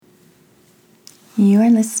You are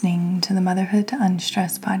listening to the Motherhood to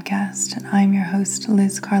Unstress podcast, and I'm your host,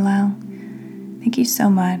 Liz Carlisle. Thank you so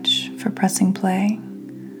much for pressing play,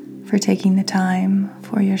 for taking the time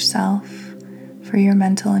for yourself, for your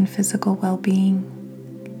mental and physical well-being,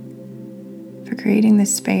 for creating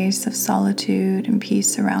this space of solitude and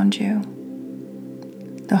peace around you.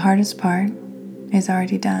 The hardest part is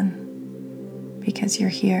already done because you're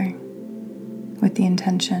here with the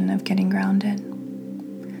intention of getting grounded.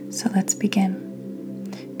 So let's begin.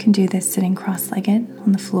 You can do this sitting cross-legged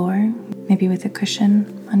on the floor, maybe with a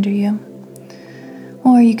cushion under you.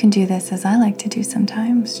 Or you can do this as I like to do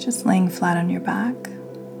sometimes, just laying flat on your back,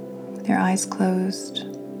 with your eyes closed,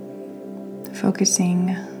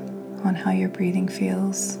 focusing on how your breathing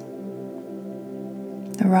feels.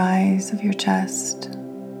 The rise of your chest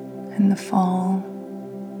and the fall,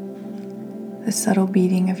 the subtle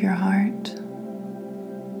beating of your heart,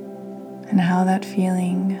 and how that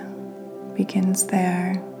feeling begins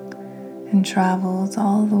there and travels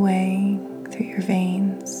all the way through your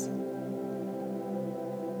veins.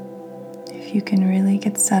 If you can really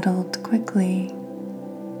get settled quickly,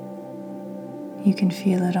 you can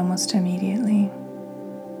feel it almost immediately.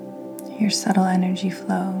 Your subtle energy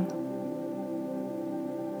flow,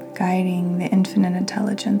 guiding the infinite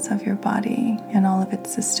intelligence of your body and all of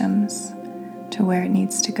its systems to where it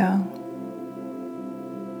needs to go.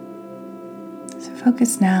 So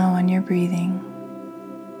focus now on your breathing.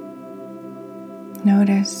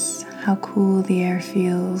 Notice how cool the air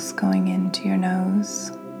feels going into your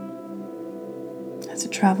nose as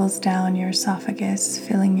it travels down your esophagus,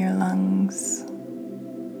 filling your lungs,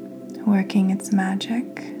 working its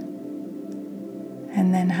magic,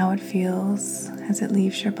 and then how it feels as it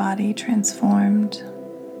leaves your body transformed.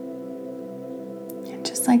 And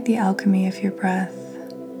just like the alchemy of your breath,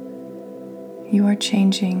 you are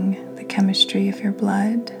changing the chemistry of your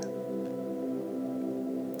blood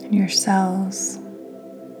and your cells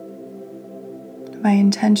by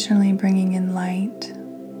intentionally bringing in light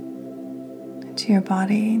into your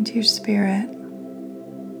body, into your spirit,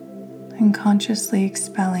 and consciously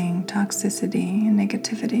expelling toxicity and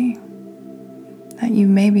negativity that you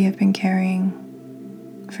maybe have been carrying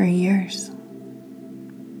for years,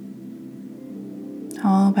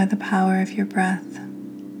 all by the power of your breath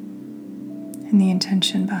and the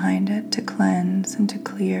intention behind it to cleanse and to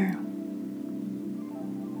clear.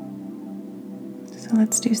 So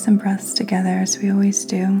let's do some breaths together as we always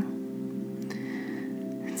do.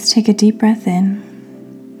 Let's take a deep breath in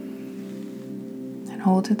and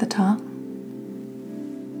hold at the top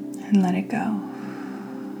and let it go.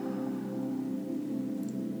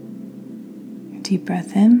 Deep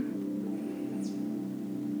breath in,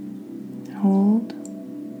 hold,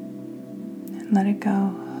 and let it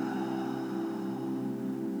go.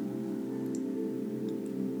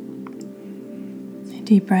 A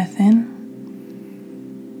deep breath in,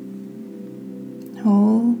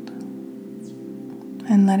 hold,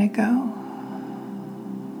 and let it go.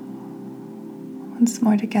 Once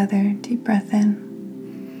more together, deep breath in,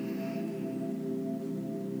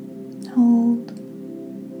 hold,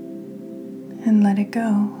 and let it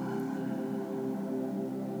go.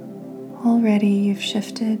 Already you've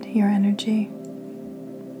shifted your energy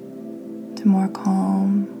to more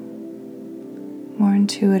calm, more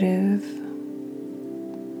intuitive,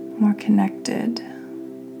 more connected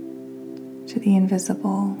to the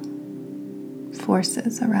invisible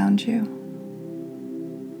forces around you.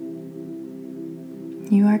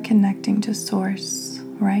 You are connecting to Source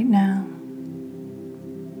right now.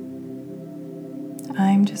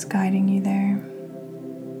 I'm just guiding you there.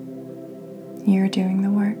 You're doing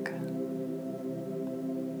the work.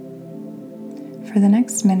 For the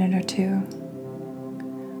next minute or two,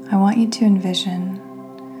 I want you to envision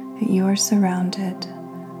that you are surrounded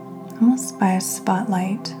almost by a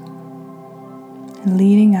spotlight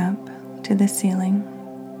leading up to the ceiling.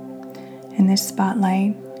 And this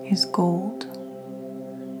spotlight is gold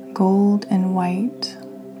and white,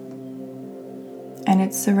 and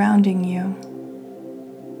it's surrounding you.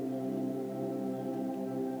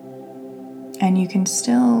 And you can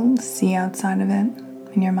still see outside of it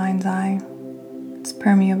in your mind's eye. It's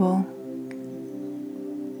permeable.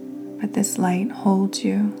 But this light holds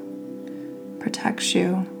you, protects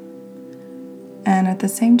you, and at the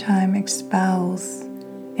same time expels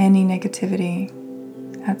any negativity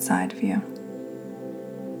outside of you.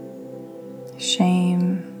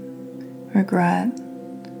 Shame, regret,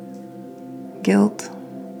 guilt.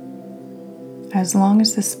 As long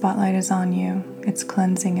as the spotlight is on you, it's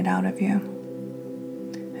cleansing it out of you.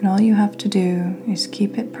 And all you have to do is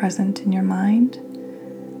keep it present in your mind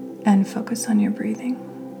and focus on your breathing.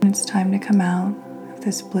 When it's time to come out of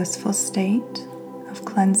this blissful state, of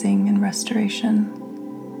cleansing and restoration,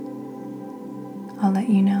 I'll let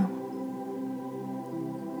you know.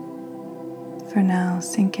 For now,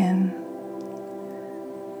 sink in,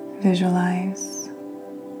 visualize,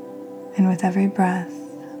 and with every breath,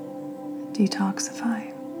 detoxify.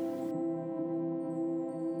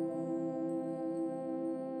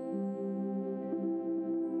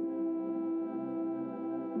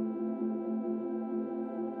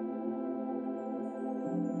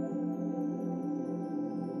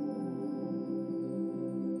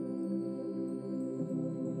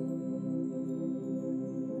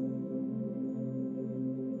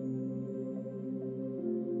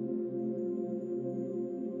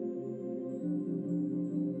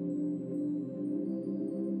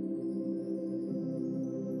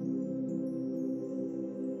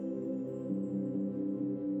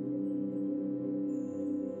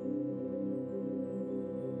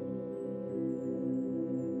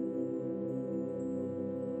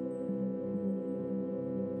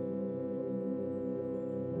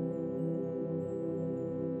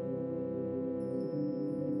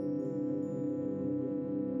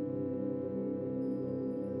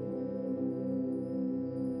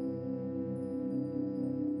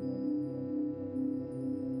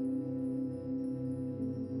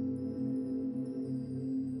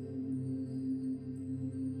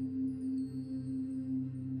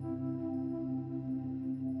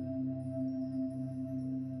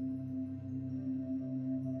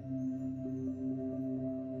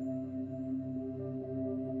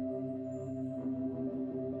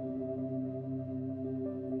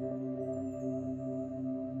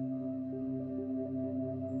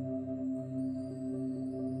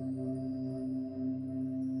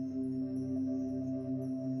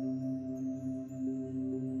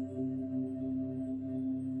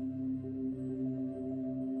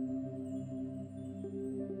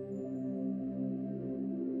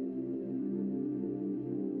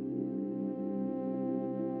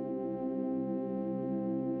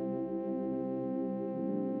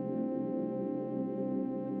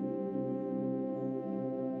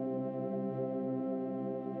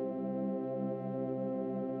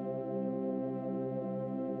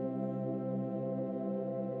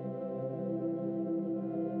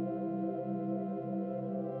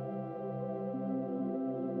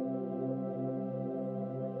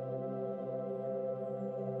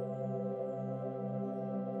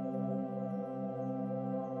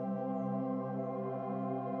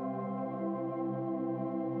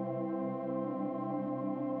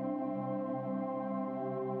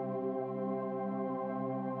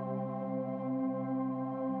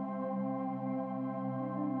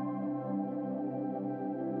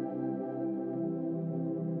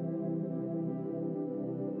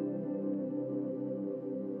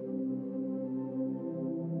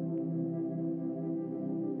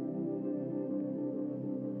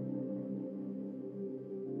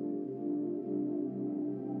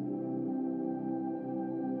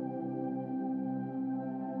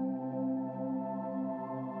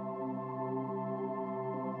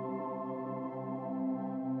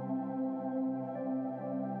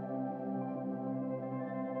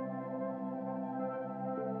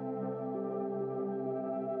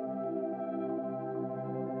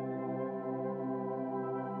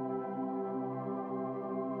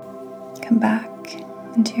 Come back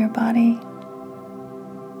into your body.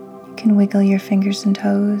 You can wiggle your fingers and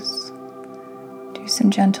toes. Do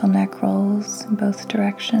some gentle neck rolls in both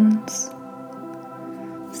directions.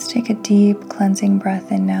 Let's take a deep cleansing breath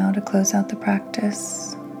in now to close out the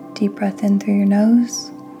practice. Deep breath in through your nose.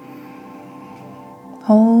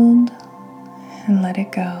 Hold and let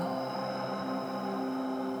it go.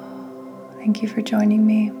 Thank you for joining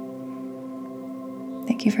me.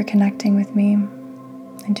 Thank you for connecting with me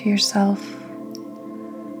and to yourself.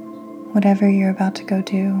 Whatever you're about to go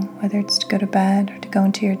do, whether it's to go to bed or to go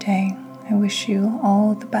into your day, I wish you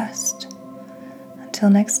all the best. Until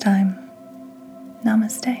next time,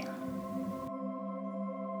 namaste.